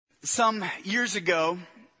some years ago.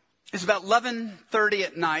 It's about 11:30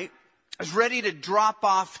 at night. I was ready to drop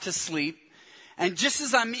off to sleep. And just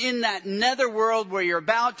as I'm in that netherworld where you're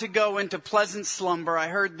about to go into pleasant slumber, I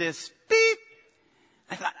heard this beep.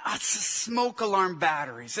 I thought, it's the smoke alarm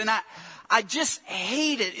batteries. And I just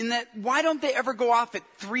hate it in that, why don't they ever go off at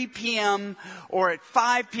 3 p.m. or at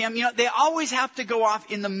 5 p.m.? You know, they always have to go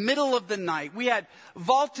off in the middle of the night. We had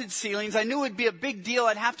vaulted ceilings. I knew it would be a big deal.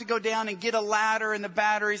 I'd have to go down and get a ladder and the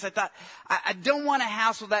batteries. I thought, I don't want to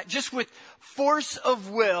hassle that. Just with force of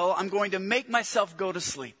will, I'm going to make myself go to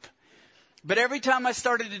sleep. But every time I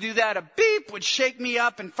started to do that, a beep would shake me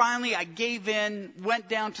up. And finally, I gave in, went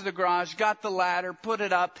down to the garage, got the ladder, put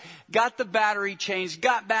it up, got the battery changed,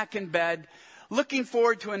 got back in bed, looking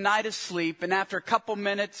forward to a night of sleep. And after a couple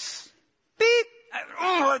minutes, beep,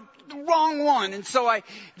 wrong one. And so I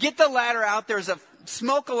get the ladder out. There's a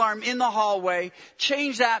smoke alarm in the hallway,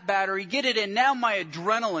 change that battery, get it in. Now my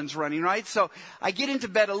adrenaline's running, right? So I get into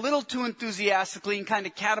bed a little too enthusiastically and kind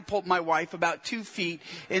of catapult my wife about 2 feet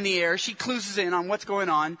in the air. She clues in on what's going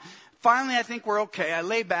on. Finally, I think we're okay. I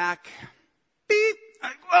lay back. Beep.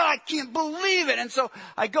 I can't believe it. And so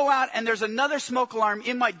I go out and there's another smoke alarm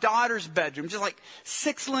in my daughter's bedroom, just like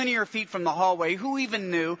 6 linear feet from the hallway. Who even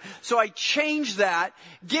knew? So I change that,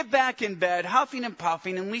 get back in bed, huffing and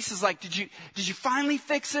puffing. And Lisa's like, did you finally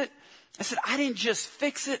fix it? I said, I didn't just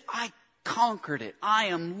fix it. I conquered it. I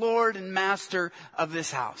am Lord and master of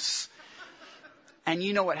this house. And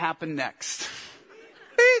you know what happened next.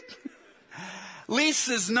 Beep.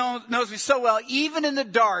 Lisa knows me so well. Even in the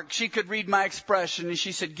dark, she could read my expression. And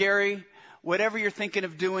she said, Gary, whatever you're thinking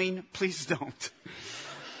of doing, please don't.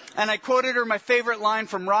 And I quoted her my favorite line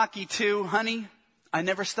from Rocky 2. Honey, I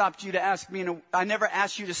never asked you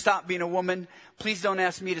to stop being a woman. Please don't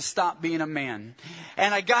ask me to stop being a man.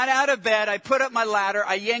 And I got out of bed. I put up my ladder.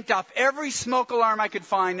 I yanked off every smoke alarm I could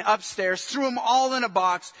find upstairs, threw them all in a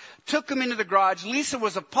box, took them into the garage. Lisa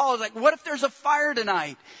was appalled. Like, what if there's a fire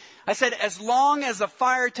tonight? I said, as long as the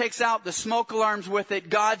fire takes out the smoke alarms with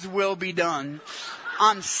it, God's will be done.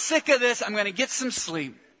 I'm sick of this. I'm going to get some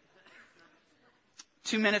sleep.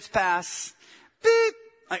 2 minutes pass. Beep.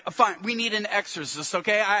 Fine, we need an exorcist,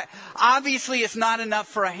 okay? Obviously, it's not enough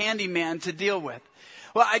for a handyman to deal with.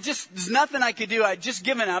 Well, there's nothing I could do. I'd just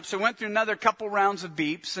given up, so I went through another couple rounds of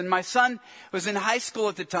beeps. And my son was in high school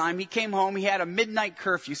at the time. He came home. He had a midnight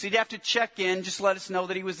curfew, so he'd have to check in, just let us know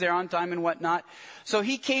that he was there on time and whatnot. So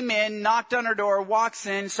he came in, knocked on our door, walks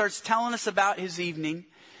in, starts telling us about his evening.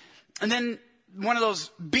 And then one of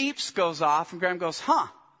those beeps goes off, and Graham goes, huh?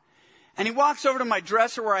 And he walks over to my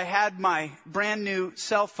dresser where I had my brand new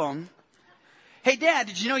cell phone. Hey, Dad,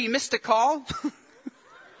 did you know you missed a call?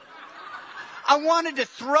 I wanted to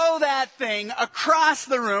throw that thing across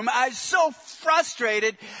the room. I was so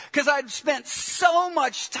frustrated because I'd spent so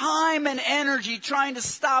much time and energy trying to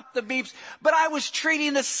stop the beeps, but I was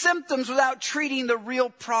treating the symptoms without treating the real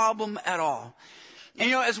problem at all. And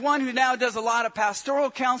you know, as one who now does a lot of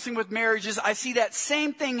pastoral counseling with marriages, I see that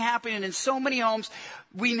same thing happening in so many homes.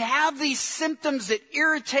 We have these symptoms that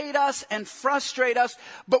irritate us and frustrate us,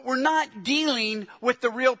 but we're not dealing with the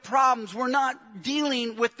real problems. We're not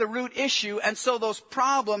dealing with the root issue, and so those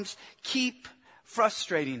problems keep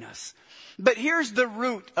frustrating us. But here's the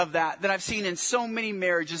root of that I've seen in so many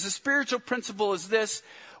marriages. The spiritual principle is this: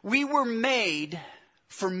 we were made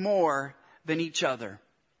for more than each other.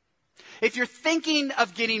 If you're thinking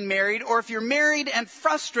of getting married, or if you're married and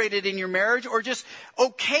frustrated in your marriage, or just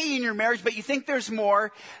okay in your marriage, but you think there's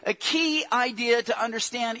more, a key idea to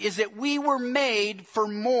understand is that we were made for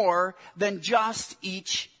more than just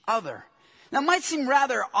each other. Now, it might seem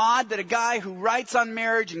rather odd that a guy who writes on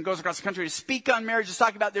marriage and goes across the country to speak on marriage is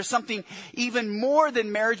talking about there's something even more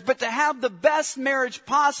than marriage, but to have the best marriage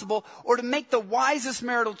possible, or to make the wisest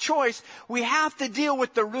marital choice, we have to deal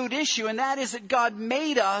with the root issue, and that is that God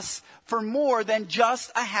made us for more than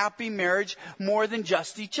just a happy marriage, more than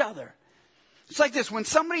just each other. It's like this: when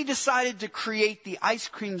somebody decided to create the ice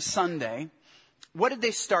cream sundae, what did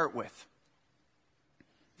they start with?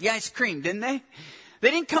 The ice cream, didn't they? They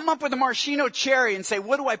didn't come up with a maraschino cherry and say,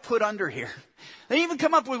 what do I put under here? They didn't even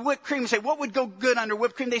come up with whipped cream and say, what would go good under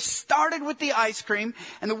whipped cream? They started with the ice cream,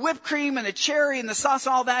 and the whipped cream and the cherry and the sauce,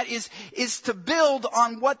 all that is to build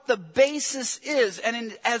on what the basis is.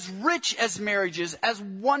 And as rich as marriage is, as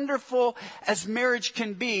wonderful as marriage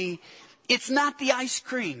can be, it's not the ice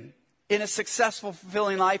cream in a successful,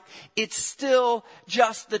 fulfilling life. It's still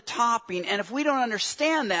just the topping. And if we don't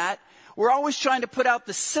understand that, we're always trying to put out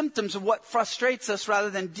the symptoms of what frustrates us rather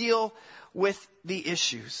than deal with the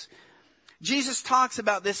issues. Jesus talks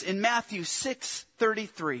about this in Matthew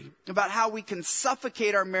 6:33, about how we can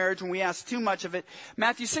suffocate our marriage when we ask too much of it.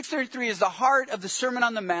 Matthew 6:33 is the heart of the Sermon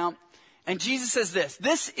on the Mount. And Jesus says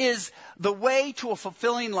this is the way to a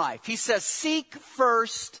fulfilling life. He says, seek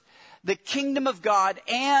first the kingdom of God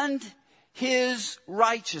and his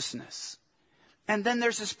righteousness. And then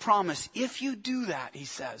there's this promise. If you do that, he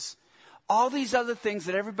says, all these other things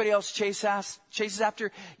that everybody else chases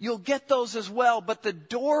after, you'll get those as well. But the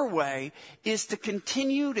doorway is to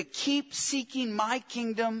continue to keep seeking my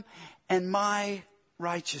kingdom and my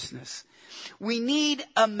righteousness. We need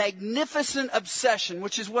a magnificent obsession,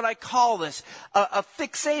 which is what I call this, a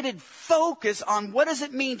fixated focus on what does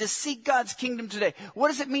it mean to seek God's kingdom today? What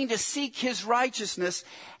does it mean to seek his righteousness?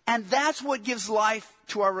 And that's what gives life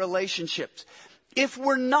to our relationships. If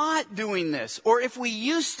we're not doing this, or if we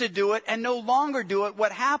used to do it and no longer do it,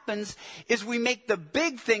 what happens is we make the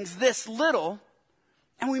big things this little,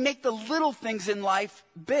 and we make the little things in life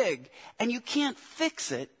big. And you can't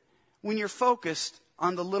fix it when you're focused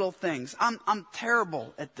on the little things. I'm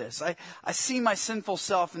terrible at this. I see my sinful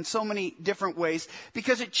self in so many different ways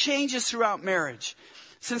because it changes throughout marriage.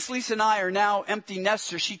 Since Lisa and I are now empty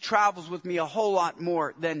nesters, she travels with me a whole lot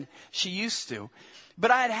more than she used to. But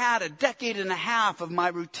I had a decade and a half of my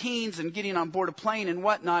routines and getting on board a plane and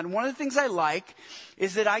whatnot. And one of the things I like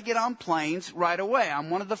is that I get on planes right away. I'm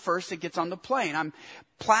one of the first that gets on the plane. I'm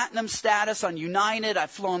platinum status on United. I've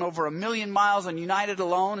flown over 1 million miles on United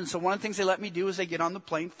alone. And so one of the things they let me do is they get on the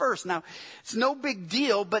plane first. Now, it's no big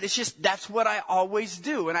deal, but it's just that's what I always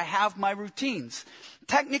do. And I have my routines.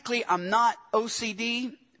 Technically, I'm not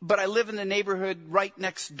OCD, but I live in the neighborhood right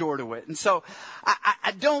next door to it. And so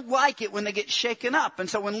I don't like it when they get shaken up. And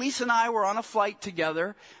so when Lisa and I were on a flight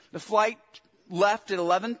together, the flight left at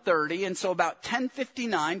 11:30. And so about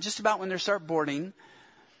 10:59, just about when they start boarding,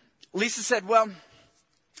 Lisa said, well,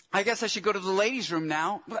 I guess I should go to the ladies' room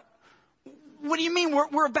now. But what do you mean?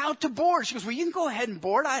 We're about to board. She goes, well, you can go ahead and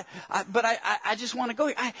board. But I just want to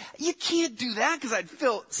go. You can't do that because I'd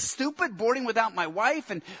feel stupid boarding without my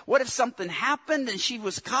wife. And what if something happened and she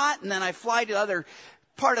was caught and then I fly to the other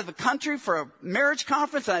part of the country for a marriage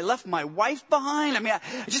conference and I left my wife behind? I mean,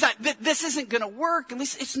 this isn't going to work. At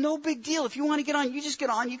least it's no big deal. If you want to get on, you just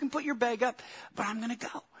get on. You can put your bag up, but I'm going to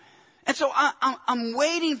go. And so I'm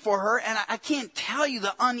waiting for her, and I can't tell you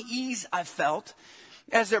the unease I felt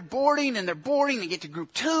as they're boarding, they get to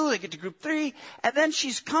group 2, they get to group 3, and then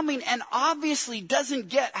she's coming and obviously doesn't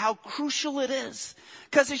get how crucial it is,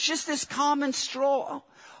 because it's just this common stroll.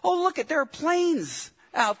 Oh, look, there are planes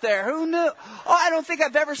out there. Who knew? Oh, I don't think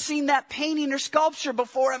I've ever seen that painting or sculpture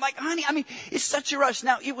before. I'm like, honey, it's such a rush.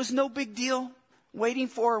 Now, it was no big deal waiting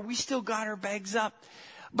for her. We still got our bags up.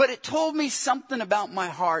 But it told me something about my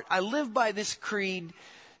heart. I live by this creed,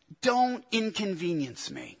 don't inconvenience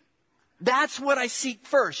me. That's what I seek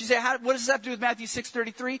first. You say, what does that have to do with Matthew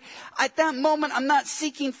 6:33? At that moment, I'm not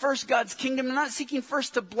seeking first God's kingdom. I'm not seeking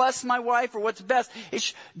first to bless my wife or what's best.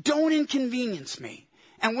 It's don't inconvenience me.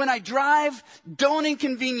 And when I drive, don't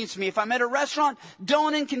inconvenience me. If I'm at a restaurant,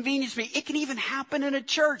 don't inconvenience me. It can even happen in a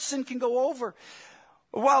church. Sin can go over.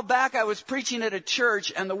 A while back, I was preaching at a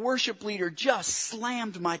church, and the worship leader just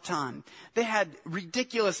slammed my time. They had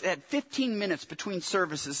 15 minutes between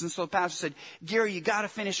services. And so the pastor said, Gary, you got to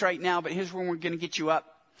finish right now, but here's when we're going to get you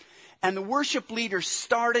up. And the worship leader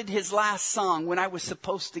started his last song when I was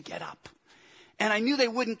supposed to get up. And I knew they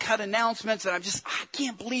wouldn't cut announcements, and I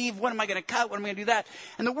can't believe, what am I going to cut? What am I going to do that?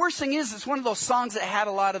 And the worst thing is, it's one of those songs that had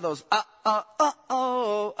a lot of those, I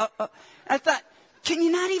thought, can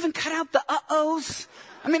you not even cut out the uh-ohs?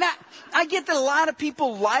 I mean, I get that a lot of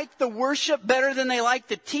people like the worship better than they like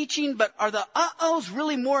the teaching, but are the uh-ohs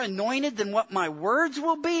really more anointed than what my words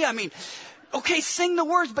will be? I mean, okay, sing the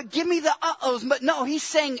words, but give me the uh-ohs. But no, he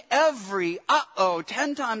sang every uh-oh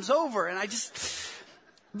 10 times over, and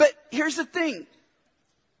but here's the thing.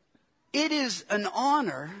 It is an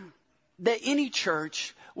honor that any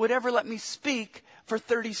church would ever let me speak for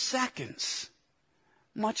 30 seconds,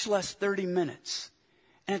 much less 30 minutes.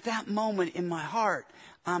 And at that moment in my heart,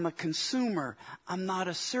 I'm a consumer. I'm not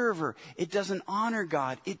a server. It doesn't honor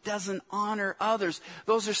God. It doesn't honor others.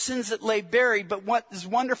 Those are sins that lay buried. But what is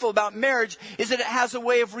wonderful about marriage is that it has a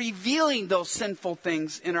way of revealing those sinful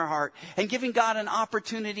things in our heart and giving God an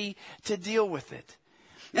opportunity to deal with it.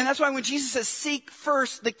 And that's why when Jesus says, seek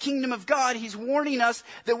first the kingdom of God, he's warning us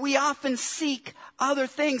that we often seek other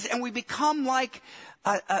things, and we become like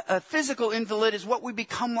a physical invalid is what we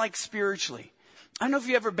become like spiritually. I don't know if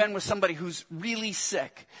you've ever been with somebody who's really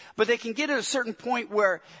sick, but they can get at a certain point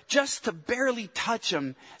where just to barely touch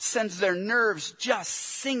them sends their nerves just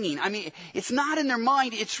singing. I mean, it's not in their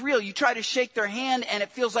mind, it's real. You try to shake their hand and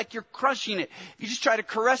it feels like you're crushing it. You just try to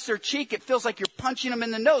caress their cheek, it feels like you're punching them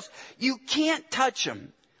in the nose. You can't touch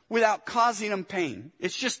them without causing them pain.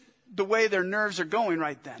 It's just the way their nerves are going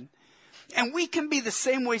right then. And we can be the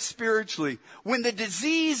same way spiritually. When the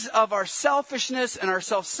disease of our selfishness and our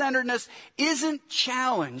self-centeredness isn't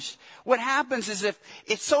challenged, what happens is if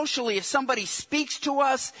somebody speaks to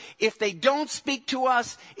us, if they don't speak to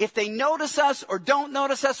us, if they notice us or don't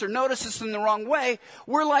notice us or notice us in the wrong way,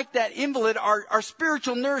 we're like that invalid. Our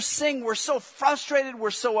spiritual nerves sing. We're so frustrated.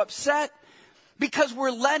 We're so upset because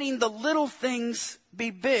we're letting the little things be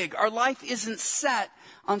big. Our life isn't set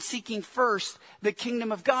on seeking first the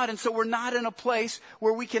kingdom of God. And so we're not in a place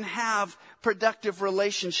where we can have productive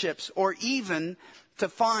relationships or even to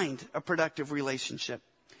find a productive relationship.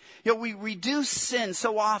 You know, we reduce sin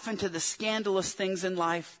so often to the scandalous things in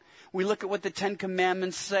life. We look at what the Ten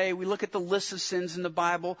Commandments say. We look at the list of sins in the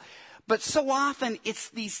Bible. But so often it's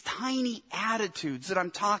these tiny attitudes that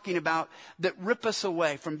I'm talking about that rip us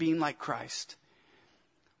away from being like Christ.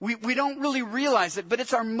 We don't really realize it, but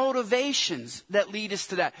it's our motivations that lead us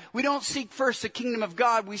to that. We don't seek first the kingdom of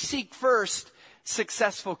God. We seek first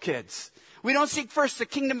successful kids. We don't seek first the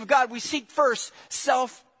kingdom of God. We seek first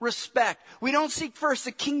self-respect. We don't seek first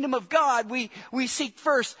the kingdom of God. We seek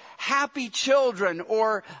first happy children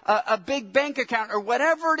or a big bank account or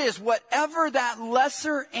whatever it is. Whatever that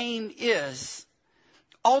lesser aim is,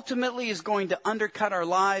 ultimately is going to undercut our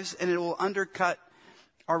lives and it will undercut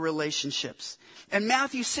our relationships. And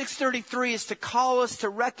Matthew 6:33 is to call us to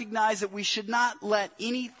recognize that we should not let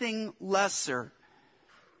anything lesser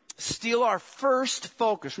steal our first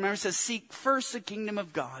focus. Remember, it says, seek first the kingdom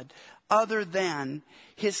of God other than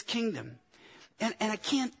his kingdom. And I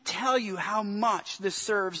can't tell you how much this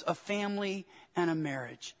serves a family and a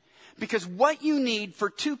marriage. Because what you need for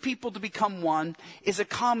two people to become one is a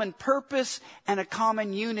common purpose and a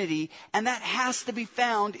common unity. And that has to be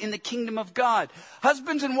found in the kingdom of God.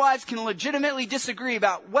 Husbands and wives can legitimately disagree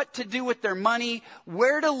about what to do with their money,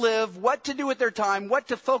 where to live, what to do with their time, what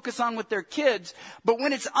to focus on with their kids. But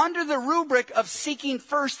when it's under the rubric of seeking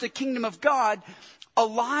first the kingdom of God, a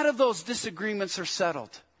lot of those disagreements are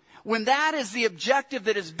settled. When that is the objective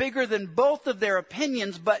that is bigger than both of their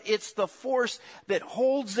opinions, but it's the force that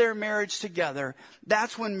holds their marriage together,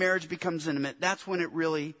 that's when marriage becomes intimate. That's when it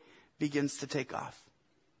really begins to take off.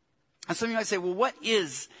 And some of you might say, well, what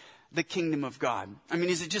is the kingdom of God? I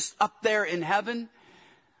mean, is it just up there in heaven?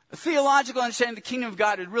 A theological understanding of the kingdom of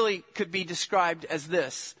God, it really could be described as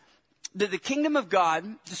this. That the kingdom of God,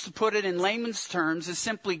 just to put it in layman's terms, is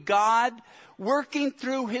simply God working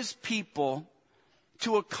through his people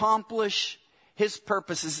to accomplish his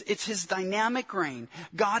purposes. It's his dynamic reign.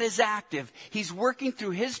 God is active. He's working through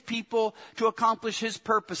his people to accomplish his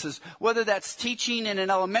purposes. Whether that's teaching in an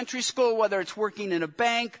elementary school, whether it's working in a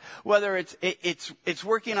bank, whether it's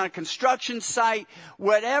working on a construction site,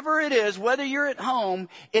 whatever it is, whether you're at home,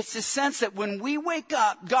 it's the sense that when we wake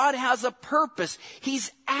up, God has a purpose.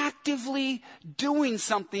 He's actively doing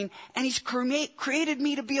something, and he's created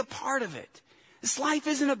me to be a part of it. This life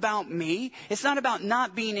isn't about me. It's not about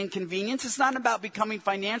not being inconvenienced. It's not about becoming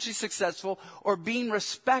financially successful or being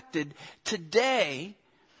respected. Today,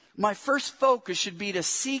 my first focus should be to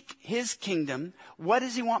seek his kingdom. What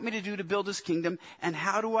does he want me to do to build his kingdom? And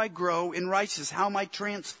how do I grow in righteousness? How am I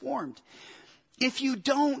transformed? If you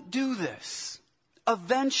don't do this,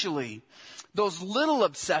 eventually, those little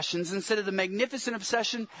obsessions, instead of the magnificent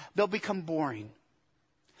obsession, they'll become boring.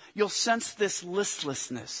 You'll sense this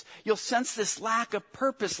listlessness. You'll sense this lack of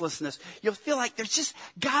purposelessness. You'll feel like there's just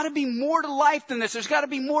got to be more to life than this. There's got to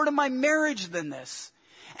be more to my marriage than this.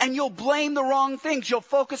 And you'll blame the wrong things. You'll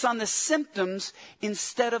focus on the symptoms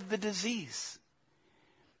instead of the disease.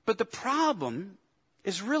 But the problem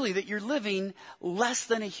is really that you're living less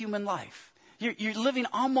than a human life. You're living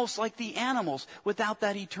almost like the animals without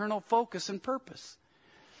that eternal focus and purpose.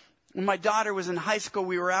 When my daughter was in high school,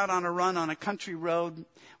 we were out on a run on a country road.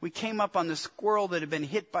 We came up on this squirrel that had been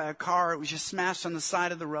hit by a car. It was just smashed on the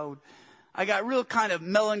side of the road. I got real kind of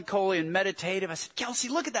melancholy and meditative. I said, Kelsey,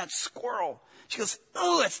 look at that squirrel. She goes,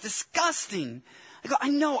 oh, it's disgusting. I go, I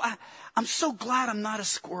know. I'm so glad I'm not a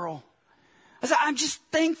squirrel. I said, I'm just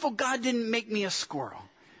thankful God didn't make me a squirrel.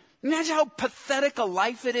 Imagine how pathetic a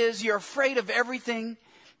life it is. You're afraid of everything,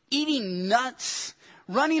 eating nuts,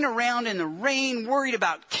 running around in the rain, worried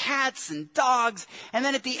about cats and dogs. And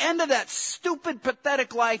then at the end of that stupid,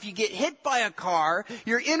 pathetic life, you get hit by a car.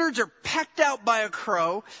 Your innards are pecked out by a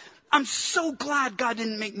crow. I'm so glad God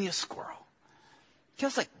didn't make me a squirrel.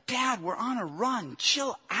 Just like, Dad, we're on a run.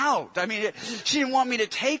 Chill out. I mean, she didn't want me to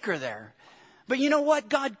take her there. But you know what?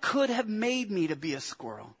 God could have made me to be a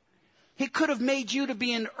squirrel. He could have made you to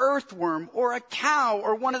be an earthworm or a cow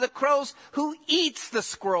or one of the crows who eats the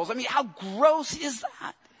squirrels. I mean, how gross is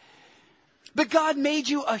that? But God made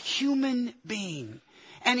you a human being.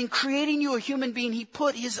 And in creating you a human being, He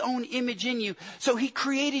put His own image in you. So He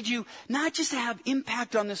created you not just to have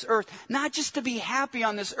impact on this earth, not just to be happy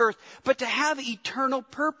on this earth, but to have eternal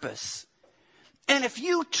purpose. And if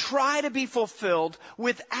you try to be fulfilled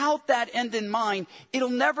without that end in mind, it'll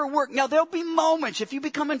never work. Now, there'll be moments. If you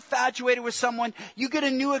become infatuated with someone, you get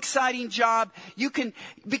a new exciting job, you can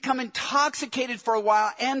become intoxicated for a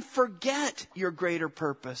while and forget your greater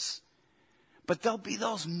purpose. But there'll be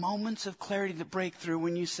those moments of clarity that break through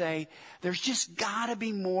when you say, there's just got to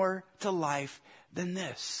be more to life than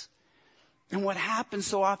this. And what happens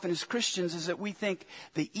so often as Christians is that we think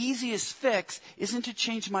the easiest fix isn't to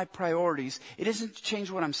change my priorities. It isn't to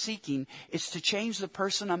change what I'm seeking. It's to change the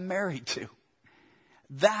person I'm married to.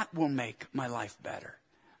 That will make my life better.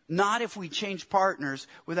 Not if we change partners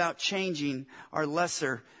without changing our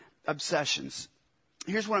lesser obsessions.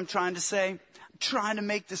 Here's what I'm trying to say. I'm trying to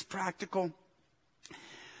make this practical.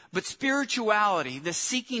 But spirituality, the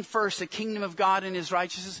seeking first the kingdom of God and His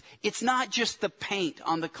righteousness, it's not just the paint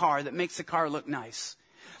on the car that makes the car look nice.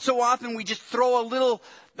 So often we just throw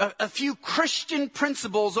a few Christian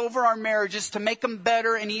principles over our marriages to make them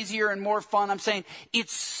better and easier and more fun. I'm saying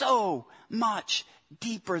it's so much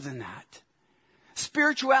deeper than that.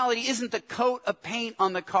 Spirituality isn't the coat of paint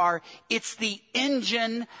on the car. It's the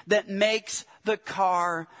engine that makes the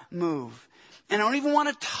car move. And I don't even want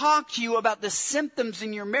to talk to you about the symptoms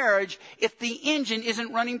in your marriage if the engine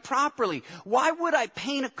isn't running properly. Why would I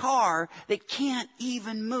paint a car that can't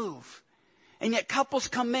even move? And yet couples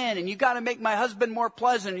come in and you got to make my husband more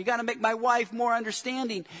pleasant. You got to make my wife more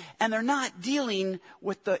understanding. And they're not dealing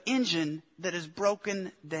with the engine that is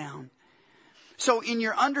broken down. So in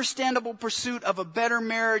your understandable pursuit of a better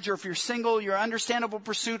marriage, or if you're single, your understandable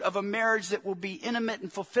pursuit of a marriage that will be intimate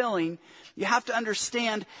and fulfilling, you have to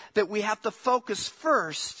understand that we have to focus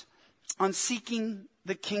first on seeking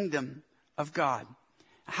the kingdom of God.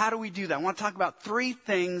 How do we do that? I want to talk about 3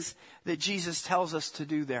 things that Jesus tells us to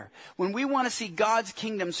do there. When we want to see God's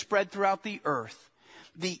kingdom spread throughout the earth,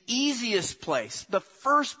 the easiest place, the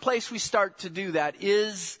first place we start to do that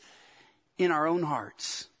is in our own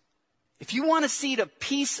hearts. If you want to seed a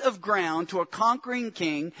piece of ground to a conquering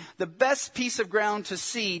king, the best piece of ground to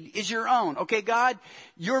seed is your own. Okay, God,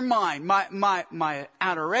 you're mine. My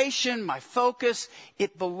adoration, my focus,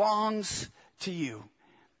 it belongs to you.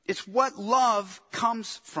 It's what love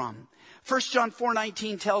comes from. 1 John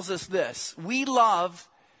 4:19 tells us this. We love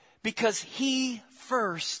because He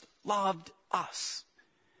first loved us.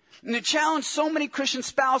 And the challenge so many Christian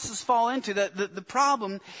spouses fall into, the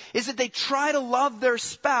problem is that they try to love their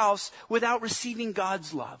spouse without receiving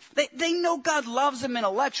God's love. They know God loves them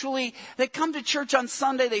intellectually. They come to church on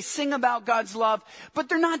Sunday. They sing about God's love, but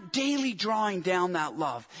they're not daily drawing down that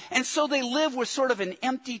love. And so they live with sort of an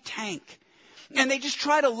empty tank. And they just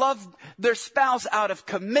try to love their spouse out of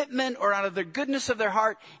commitment or out of the goodness of their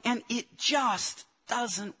heart. And it just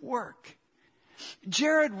doesn't work.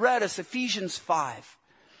 Jared read us Ephesians 5.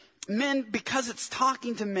 Men, because it's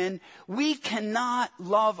talking to men, we cannot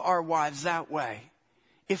love our wives that way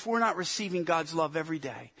if we're not receiving God's love every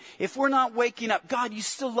day. If we're not waking up, God, you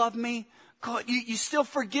still love me? God, you still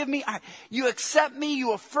forgive me? You accept me?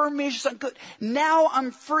 You affirm me? Good. Now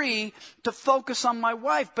I'm free to focus on my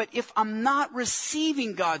wife. But if I'm not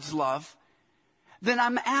receiving God's love, then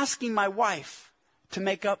I'm asking my wife to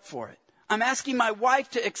make up for it. I'm asking my wife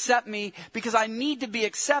to accept me because I need to be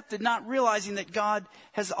accepted, not realizing that God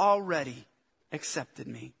has already accepted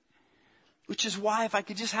me. Which is why, if I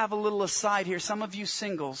could just have a little aside here, some of you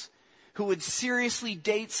singles who would seriously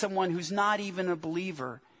date someone who's not even a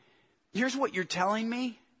believer, here's what you're telling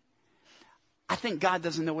me. I think God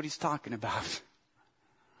doesn't know what He's talking about.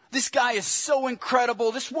 This guy is so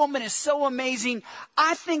incredible. This woman is so amazing.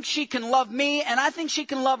 I think she can love me, and I think she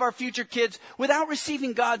can love our future kids without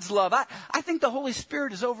receiving God's love. I think the Holy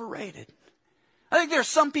Spirit is overrated. I think there are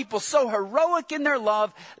some people so heroic in their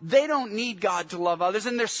love, they don't need God to love others.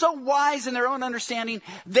 And they're so wise in their own understanding,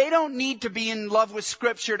 they don't need to be in love with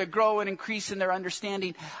Scripture to grow and increase in their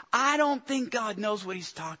understanding. I don't think God knows what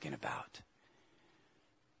He's talking about.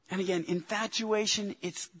 And again, infatuation,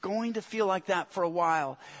 it's going to feel like that for a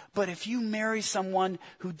while. But if you marry someone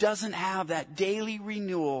who doesn't have that daily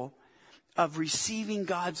renewal of receiving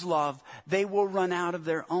God's love, they will run out of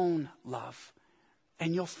their own love.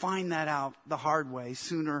 And you'll find that out the hard way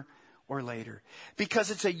sooner or later.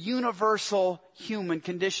 Because it's a universal human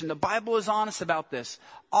condition. The Bible is honest about this.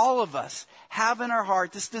 All of us have in our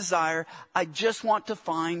heart this desire, I just want to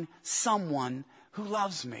find someone who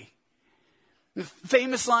loves me. The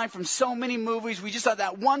famous line from so many movies, we just have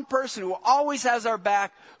that one person who always has our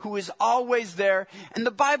back, who is always there. And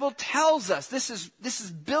the Bible tells us this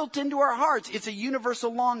is built into our hearts. It's a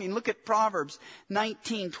universal longing. Look at Proverbs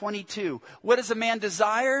 19:22. What does a man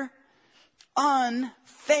desire?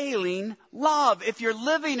 Unfailing love. If you're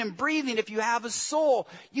living and breathing, if you have a soul,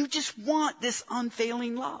 you just want this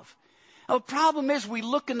unfailing love. Now, the problem is we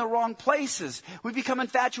look in the wrong places. We become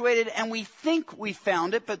infatuated and we think we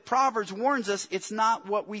found it, but Proverbs warns us it's not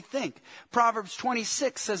what we think. Proverbs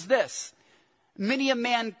 26 says this, many a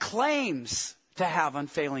man claims to have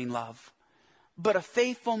unfailing love, but a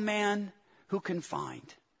faithful man who can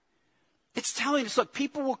find. It's telling us, look,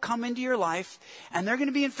 people will come into your life and they're going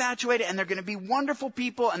to be infatuated and they're going to be wonderful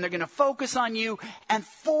people and they're going to focus on you. And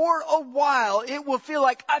for a while, it will feel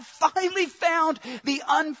like I finally found the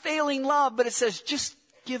unfailing love. But it says, just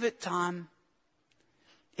give it time.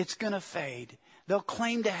 It's going to fade. They'll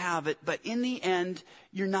claim to have it, but in the end,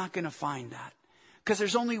 you're not going to find that. Because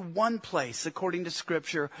there's only one place, according to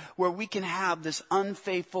Scripture, where we can have this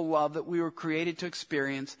unfaithful love that we were created to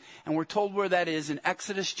experience. And we're told where that is in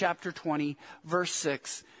Exodus chapter 20, verse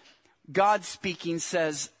 6. God speaking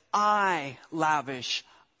says, I lavish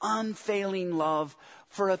unfailing love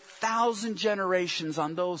for 1,000 generations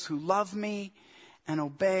on those who love me and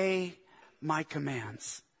obey my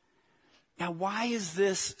commands. Now, why is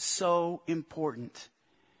this so important?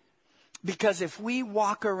 Because if we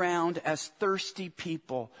walk around as thirsty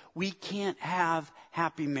people, we can't have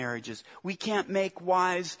happy marriages. We can't make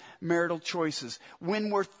wise marital choices.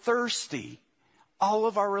 When we're thirsty, all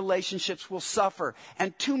of our relationships will suffer.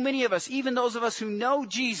 And too many of us, even those of us who know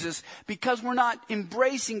Jesus, because we're not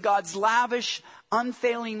embracing God's lavish,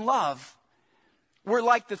 unfailing love, we're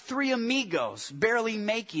like the three amigos, barely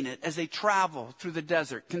making it as they travel through the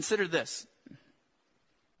desert. Consider this.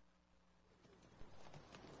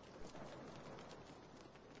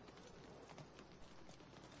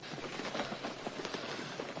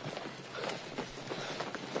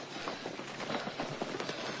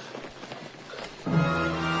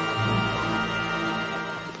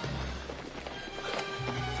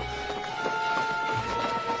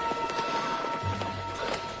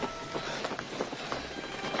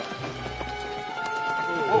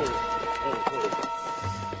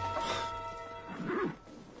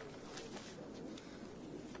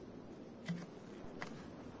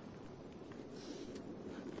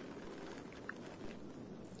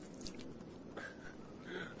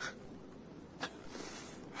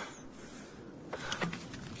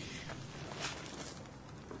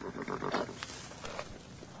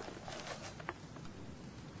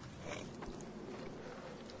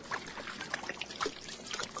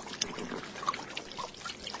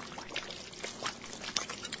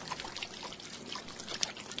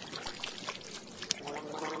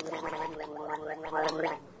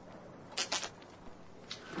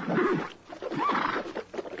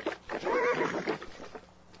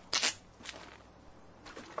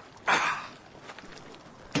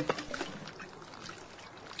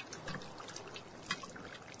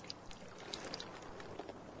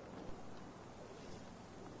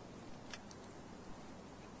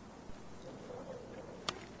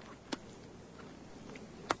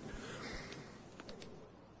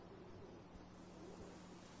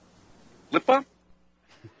 Lip balm?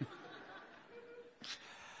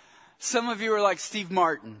 Some of you are like Steve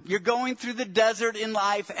Martin. You're going through the desert in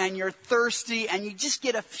life and you're thirsty and you just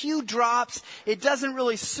get a few drops. It doesn't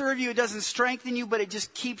really serve you. It doesn't strengthen you, but it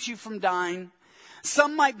just keeps you from dying.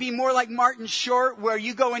 Some might be more like Martin Short, where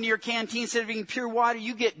you go into your canteen, instead of getting pure water,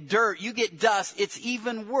 you get dirt, you get dust. It's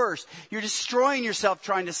even worse. You're destroying yourself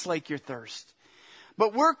trying to slake your thirst.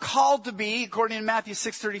 But we're called to be, according to Matthew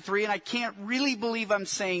 6:33, and I can't really believe I'm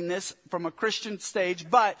saying this from a Christian stage,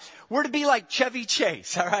 but we're to be like Chevy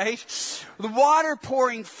Chase, all right? The water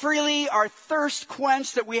pouring freely, our thirst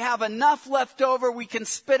quenched, that we have enough left over, we can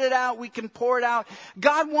spit it out, we can pour it out.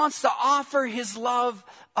 God wants to offer His love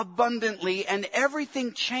abundantly, and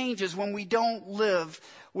everything changes when we don't live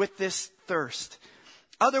with this thirst.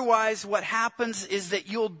 Otherwise, what happens is that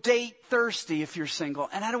you'll date thirsty if you're single.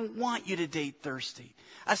 And I don't want you to date thirsty.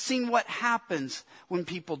 I've seen what happens when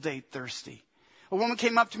people date thirsty. A woman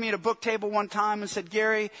came up to me at a book table one time and said,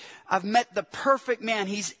 Gary, I've met the perfect man.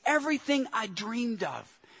 He's everything I dreamed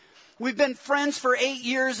of. We've been friends for 8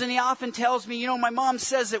 years, and he often tells me, my mom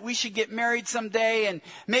says that we should get married someday, and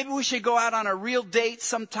maybe we should go out on a real date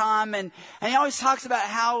sometime. And he always talks about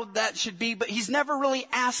how that should be, but he's never really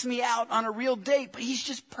asked me out on a real date, but he's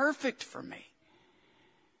just perfect for me.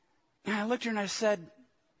 And I looked at her and I said,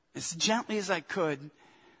 as gently as I could,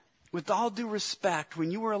 with all due respect, when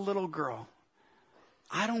you were a little girl,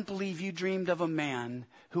 I don't believe you dreamed of a man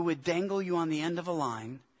who would dangle you on the end of a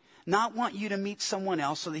line, not want you to meet someone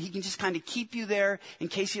else so that he can just kind of keep you there in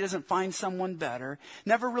case he doesn't find someone better,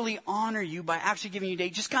 never really honor you by actually giving you a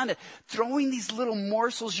date, just kind of throwing these little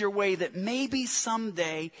morsels your way that maybe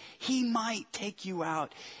someday he might take you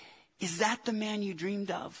out. Is that the man you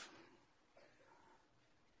dreamed of?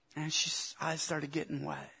 And eyes started getting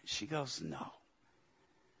wet. She goes, no.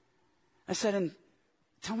 I said, and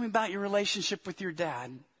tell me about your relationship with your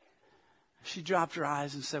dad. She dropped her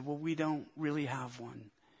eyes and said, well, we don't really have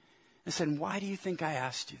one. I said, why do you think I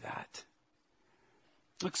asked you that?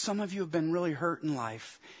 Look, some of you have been really hurt in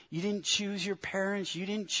life. You didn't choose your parents. You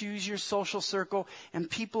didn't choose your social circle. And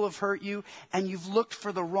people have hurt you. And you've looked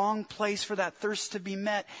for the wrong place for that thirst to be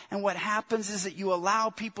met. And what happens is that you allow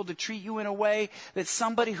people to treat you in a way that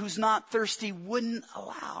somebody who's not thirsty wouldn't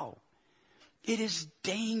allow. It is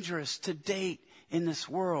dangerous to date in this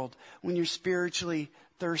world when you're spiritually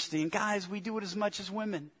thirsty. And guys, we do it as much as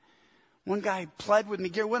women. One guy pled with me,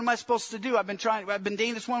 Gary, what am I supposed to do? I've been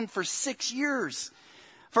dating this woman for 6 years.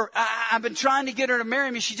 I've been trying to get her to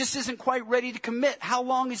marry me. She just isn't quite ready to commit. How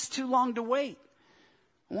long is too long to wait?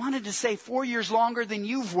 I wanted to say 4 years longer than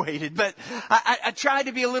you've waited, but I tried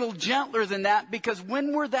to be a little gentler than that, because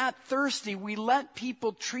when we're that thirsty, we let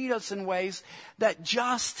people treat us in ways that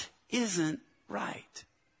just isn't right.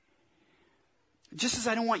 Just as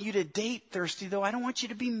I don't want you to date thirsty, though, I don't want you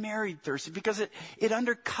to be married thirsty, because it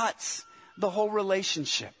undercuts the whole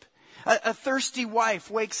relationship. A thirsty wife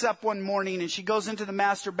wakes up one morning and she goes into the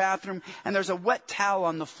master bathroom and there's a wet towel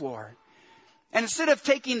on the floor. And instead of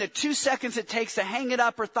taking the 2 seconds it takes to hang it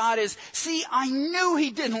up, her thought is, see, I knew he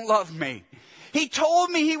didn't love me. He told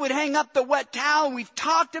me he would hang up the wet towel. We've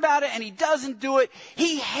talked about it and he doesn't do it.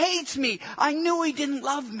 He hates me. I knew he didn't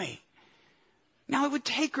love me. Now, it would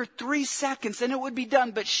take her 3 seconds and it would be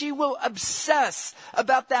done, but she will obsess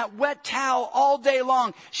about that wet towel all day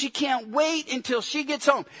long. She can't wait until she gets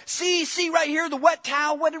home. See right here, the wet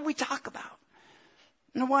towel. What did we talk about?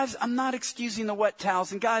 Wives, I'm not excusing the wet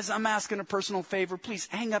towels. And guys, I'm asking a personal favor. Please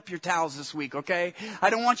hang up your towels this week, okay? I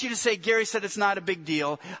don't want you to say, Gary said it's not a big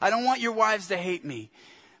deal. I don't want your wives to hate me.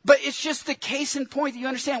 But it's just the case in point that you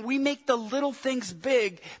understand. We make the little things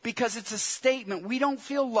big because it's a statement. We don't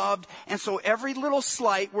feel loved. And so every little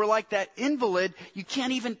slight, we're like that invalid. You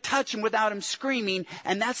can't even touch him without him screaming.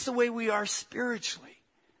 And that's the way we are spiritually.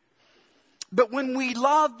 But when we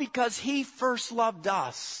love because he first loved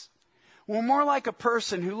us, we're more like a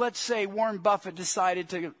person who, let's say Warren Buffett decided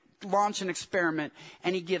to launch an experiment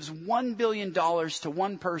and he gives $1 billion to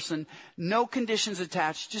one person, no conditions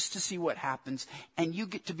attached, just to see what happens. And you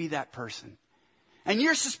get to be that person. And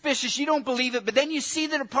you're suspicious, you don't believe it, but then you see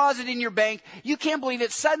the deposit in your bank, you can't believe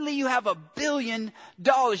it. Suddenly you have $1 billion.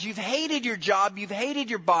 You've hated your job, you've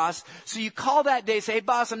hated your boss, so you call that day, say, hey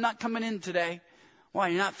boss, I'm not coming in today. Why,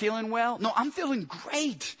 you're not feeling well? No, I'm feeling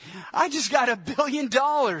great. I just got $1 billion.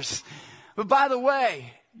 But by the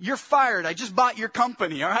way, you're fired. I just bought your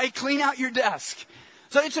company, all right? Clean out your desk.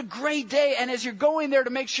 So it's a great day. And as you're going there to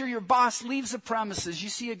make sure your boss leaves the premises, you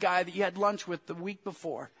see a guy that you had lunch with the week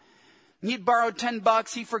before. He'd borrowed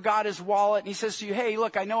 $10. He forgot his wallet. And he says to you, hey,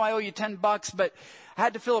 look, I know I owe you $10, but I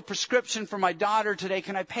had to fill a prescription for my daughter today.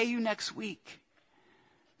 Can I pay you next week?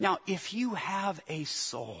 Now, if you have a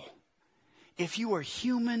soul, if you are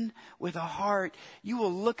human with a heart, you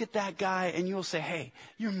will look at that guy and you will say, hey,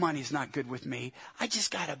 your money's not good with me. I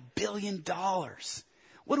just got $1 billion.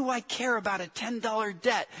 What do I care about a $10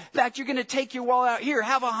 debt? In fact, you're going to take your wallet out here,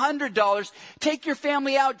 have $100, take your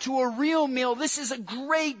family out to a real meal. This is a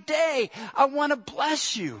great day. I want to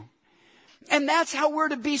bless you. And that's how we're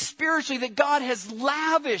to be spiritually, that God has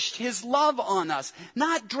lavished his love on us.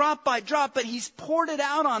 Not drop by drop, but he's poured it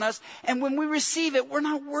out on us. And when we receive it, we're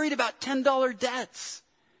not worried about $10 debts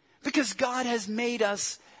because God has made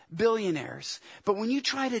us billionaires. But when you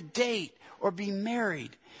try to date or be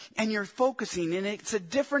married and you're focusing, and it's a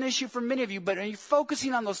different issue for many of you, but when you're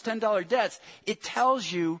focusing on those $10 debts, it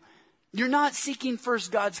tells you you're not seeking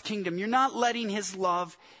first God's kingdom. You're not letting his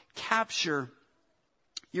love capture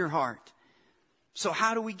your heart. So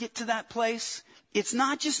how do we get to that place? It's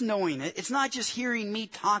not just knowing it. It's not just hearing me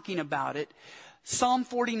talking about it. Psalm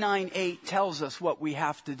 49:8 tells us what we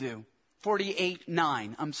have to do.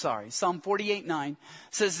 48:9. Psalm 48:9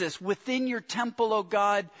 says this: within your temple, O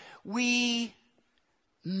God, we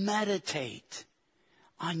meditate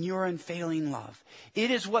on your unfailing love.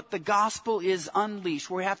 It is what the gospel is unleashed,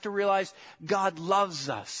 where we have to realize God loves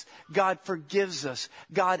us. God forgives us.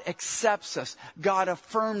 God accepts us. God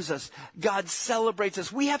affirms us. God celebrates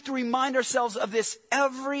us. We have to remind ourselves of this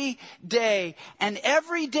every day. And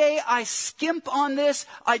every day I skimp on this,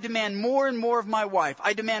 I demand more and more of my wife.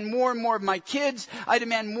 I demand more and more of my kids. I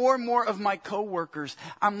demand more and more of my coworkers.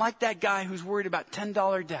 I'm like that guy who's worried about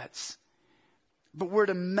 $10 debts. But we're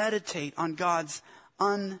to meditate on God's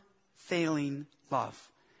unfailing love.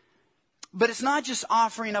 But it's not just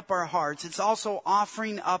offering up our hearts, it's also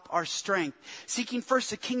offering up our strength. Seeking first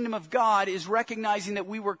the kingdom of God is recognizing that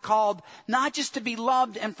we were called not just to be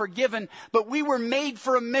loved and forgiven, but we were made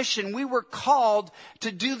for a mission. We were called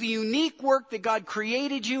to do the unique work that God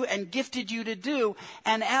created you and gifted you to do.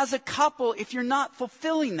 And as a couple, if you're not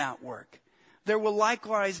fulfilling that work, there will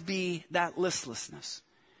likewise be that listlessness.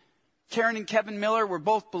 Karen and Kevin Miller were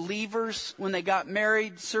both believers when they got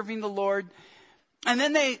married, serving the Lord. And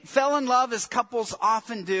then they fell in love, as couples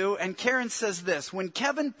often do. And Karen says this: when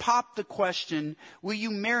Kevin popped the question, will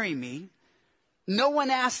you marry me? No one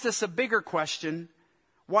asked us a bigger question: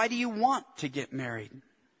 why do you want to get married?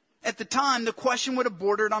 At the time, the question would have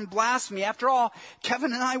bordered on blasphemy. After all,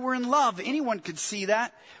 Kevin and I were in love. Anyone could see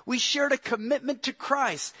that. We shared a commitment to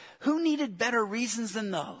Christ. Who needed better reasons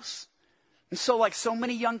than those? And so, like so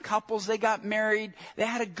many young couples, they got married. They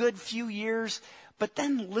had a good few years. But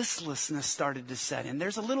then listlessness started to set in.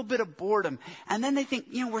 There's a little bit of boredom. And then they think,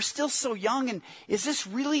 we're still so young. And is this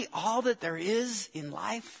really all that there is in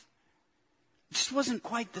life? It just wasn't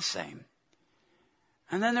quite the same.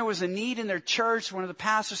 And then there was a need in their church. One of the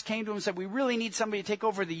pastors came to him and said, we really need somebody to take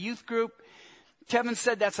over the youth group. Kevin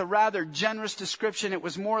said that's a rather generous description. It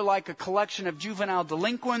was more like a collection of juvenile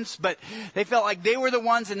delinquents, but they felt like they were the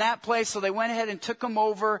ones in that place, so they went ahead and took them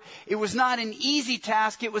over. It was not an easy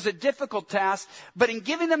task. It was a difficult task. But in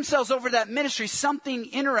giving themselves over to that ministry, something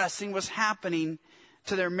interesting was happening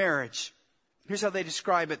to their marriage. Here's how they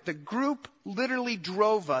describe it. The group literally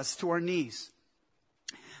drove us to our knees.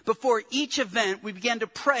 Before each event, we began to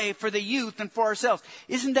pray for the youth and for ourselves.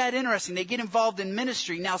 Isn't that interesting? They get involved in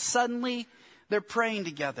ministry. Now suddenly, they're praying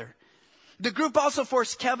together. The group also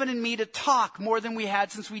forced Kevin and me to talk more than we had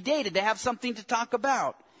since we dated, to have something to talk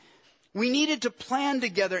about. We needed to plan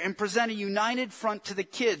together and present a united front to the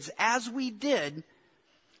kids. As we did,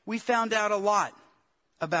 we found out a lot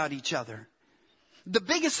about each other. The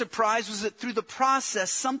biggest surprise was that through the process,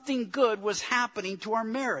 something good was happening to our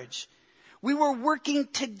marriage. We were working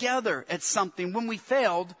together at something. When we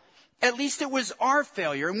failed, at least it was our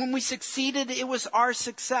failure. And when we succeeded, it was our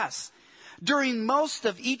success. During most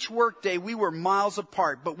of each workday, we were miles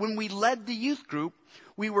apart. But when we led the youth group,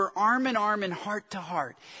 we were arm in arm and heart to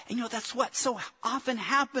heart. And that's what so often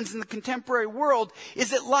happens in the contemporary world, is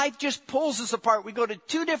that life just pulls us apart. We go to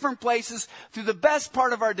two different places through the best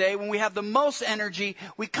part of our day when we have the most energy.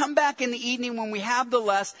 We come back in the evening when we have the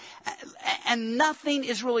less. And nothing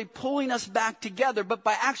is really pulling us back together. But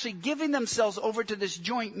by actually giving themselves over to this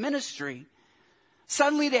joint ministry,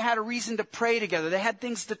 suddenly they had a reason to pray together. They had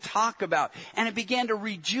things to talk about. And it began to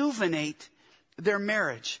rejuvenate their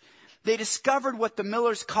marriage. They discovered what the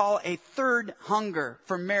Millers call a third hunger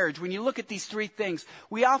for marriage. When you look at these three things,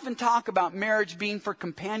 we often talk about marriage being for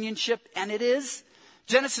companionship, and it is.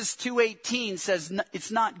 Genesis 2:18 says it's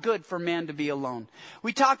not good for man to be alone.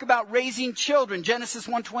 We talk about raising children. Genesis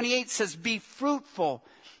 1:28 says be fruitful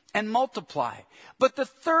and multiply. But the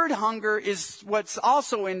third hunger is what's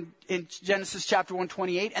also in Genesis chapter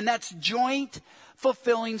 1:28, and that's joint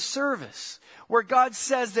fulfilling service, where God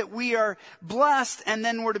says that we are blessed and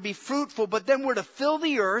then we're to be fruitful, but then we're to fill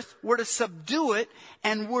the earth, we're to subdue it,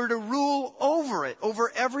 and we're to rule over it,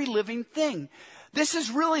 over every living thing. This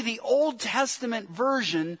is really the Old Testament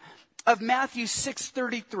version of Matthew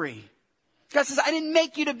 6:33. God says, I didn't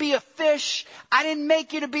make you to be a fish. I didn't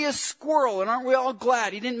make you to be a squirrel. And aren't we all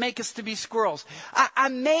glad He didn't make us to be squirrels? I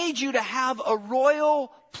made you to have a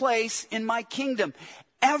royal place in my kingdom.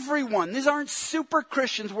 Everyone, these aren't super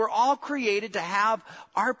Christians. We're all created to have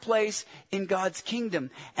our place in God's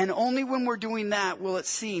kingdom. And only when we're doing that will it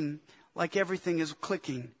seem like everything is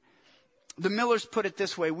clicking. The Millers put it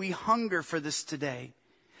this way: we hunger for this today.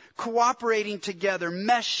 Cooperating together,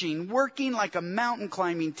 meshing, working like a mountain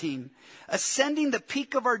climbing team, ascending the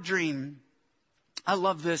peak of our dream. I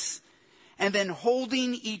love this. And then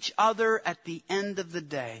holding each other at the end of the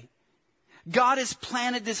day. God has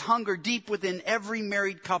planted this hunger deep within every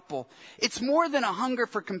married couple. It's more than a hunger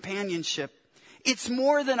for companionship. It's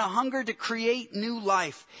more than a hunger to create new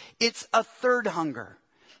life. It's a third hunger,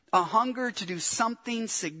 a hunger to do something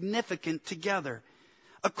significant together.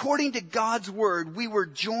 According to God's word, we were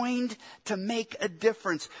joined to make a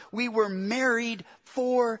difference. We were married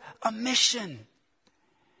for a mission.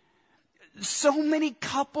 So many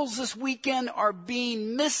couples this weekend are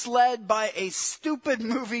being misled by a stupid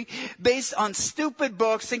movie based on stupid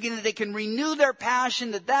books, thinking that they can renew their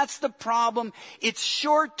passion, that that's the problem. It's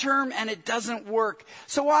short term and it doesn't work.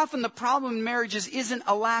 So often the problem in marriages isn't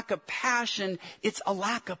a lack of passion, it's a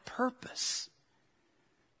lack of purpose.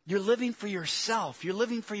 You're living for yourself. You're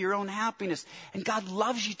living for your own happiness. And God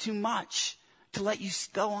loves you too much to let you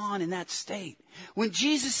go on in that state. When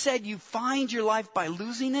Jesus said you find your life by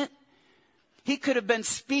losing it, he could have been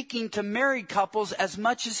speaking to married couples as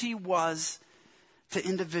much as he was to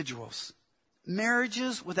individuals.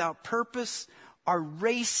 Marriages without purpose are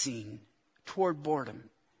racing toward boredom.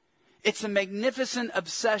 It's a magnificent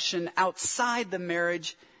obsession outside the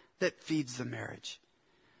marriage that feeds the marriage.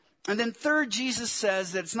 And then third, Jesus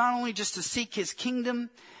says that it's not only just to seek his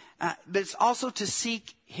kingdom, but it's also to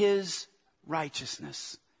seek his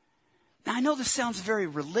righteousness. Now, I know this sounds very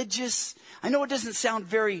religious. I know it doesn't sound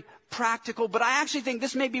very practical, but I actually think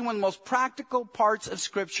this may be one of the most practical parts of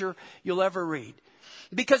Scripture you'll ever read.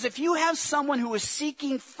 Because if you have someone who is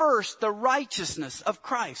seeking first the righteousness of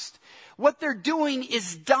Christ, what they're doing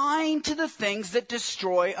is dying to the things that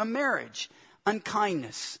destroy a marriage.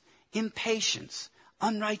 Unkindness, impatience,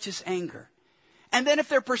 unrighteous anger. And then if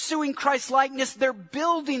they're pursuing Christ-likeness, they're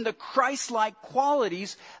building the Christ-like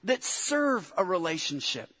qualities that serve a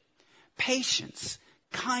relationship. Patience,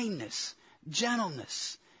 kindness,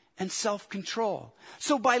 gentleness, and self-control.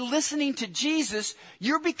 So by listening to Jesus,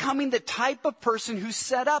 you're becoming the type of person who's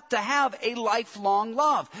set up to have a lifelong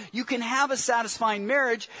love. You can have a satisfying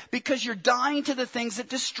marriage because you're dying to the things that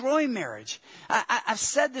destroy marriage. I've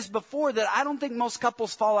said this before, that I don't think most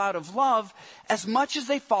couples fall out of love as much as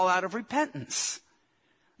they fall out of repentance.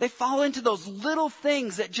 They fall into those little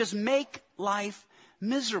things that just make life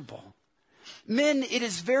miserable. Men, it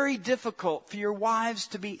is very difficult for your wives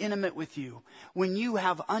to be intimate with you when you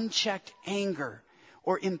have unchecked anger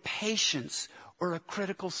or impatience or a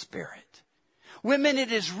critical spirit. Women,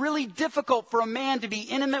 it is really difficult for a man to be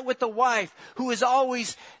intimate with a wife who is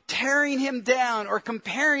always tearing him down or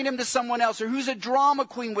comparing him to someone else, or who's a drama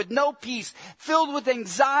queen with no peace, filled with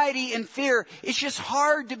anxiety and fear. It's just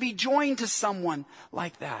hard to be joined to someone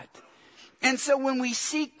like that. And so when we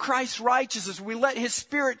seek Christ's righteousness, we let his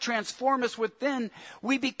Spirit transform us within,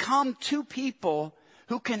 we become two people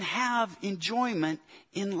who can have enjoyment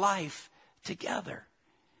in life together.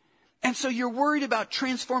 And so you're worried about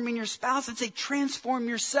transforming your spouse. I'd say transform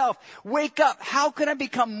yourself. Wake up. How can I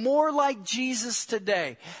become more like Jesus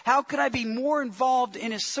today? How can I be more involved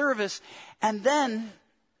in his service? And then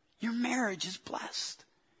your marriage is blessed.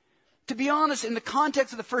 To be honest, in the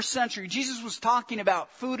context of the first century, Jesus was talking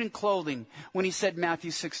about food and clothing when he said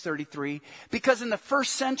Matthew 6:33, because in the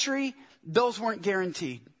first century, those weren't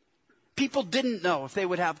guaranteed. People didn't know if they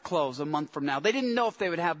would have clothes a month from now. They didn't know if they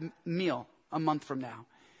would have a meal a month from now.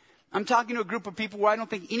 I'm talking to a group of people where I don't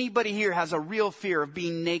think anybody here has a real fear of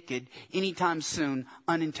being naked anytime soon,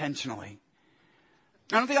 unintentionally.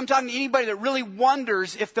 I don't think I'm talking to anybody that really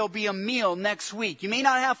wonders if there'll be a meal next week. You may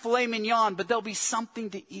not have filet mignon, but there'll be something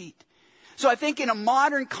to eat. So I think in a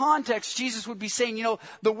modern context, Jesus would be saying,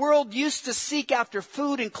 the world used to seek after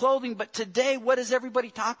food and clothing, but today, what does everybody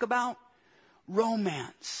talk about?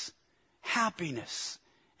 Romance, happiness,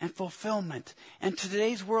 and fulfillment. And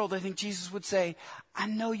today's world, I think Jesus would say, I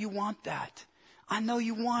know you want that. I know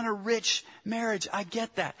you want a rich marriage. I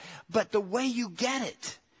get that. But the way you get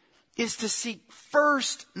it is to seek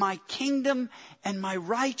first my kingdom and my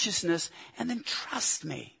righteousness, and then trust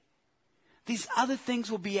me. These other things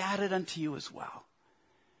will be added unto you as well.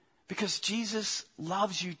 Because Jesus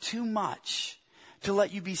loves you too much to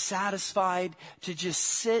let you be satisfied to just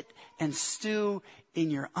sit and stew in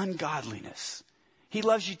your ungodliness. He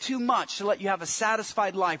loves you too much to let you have a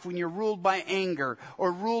satisfied life when you're ruled by anger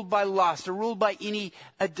or ruled by lust or ruled by any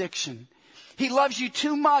addiction. He loves you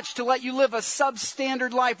too much to let you live a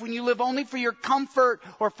substandard life when you live only for your comfort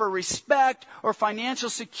or for respect or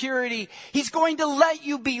financial security. He's going to let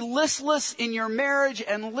you be listless in your marriage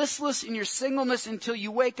and listless in your singleness until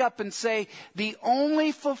you wake up and say, the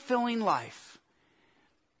only fulfilling life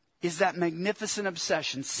is that magnificent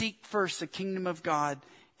obsession. Seek first the kingdom of God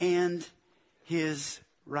and his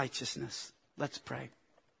righteousness. Let's pray.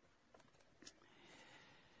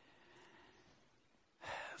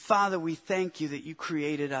 Father, we thank you that you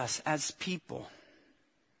created us as people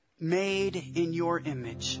made in your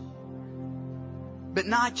image. But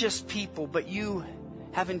not just people, but you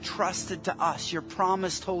have entrusted to us your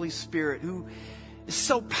promised Holy Spirit, who is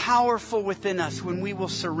so powerful within us when we will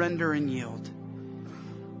surrender and yield.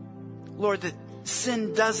 Lord, that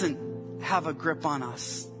sin doesn't have a grip on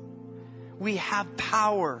us. We have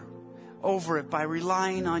power over it by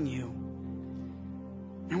relying on you.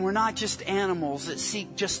 And we're not just animals that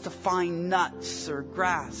seek just to find nuts or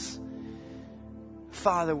grass.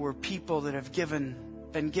 Father, we're people that have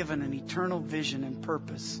been given an eternal vision and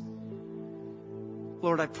purpose.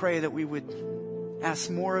 Lord, I pray that we would ask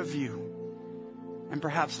more of you and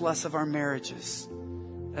perhaps less of our marriages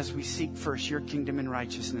as we seek first your kingdom and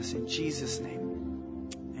righteousness. In Jesus' name.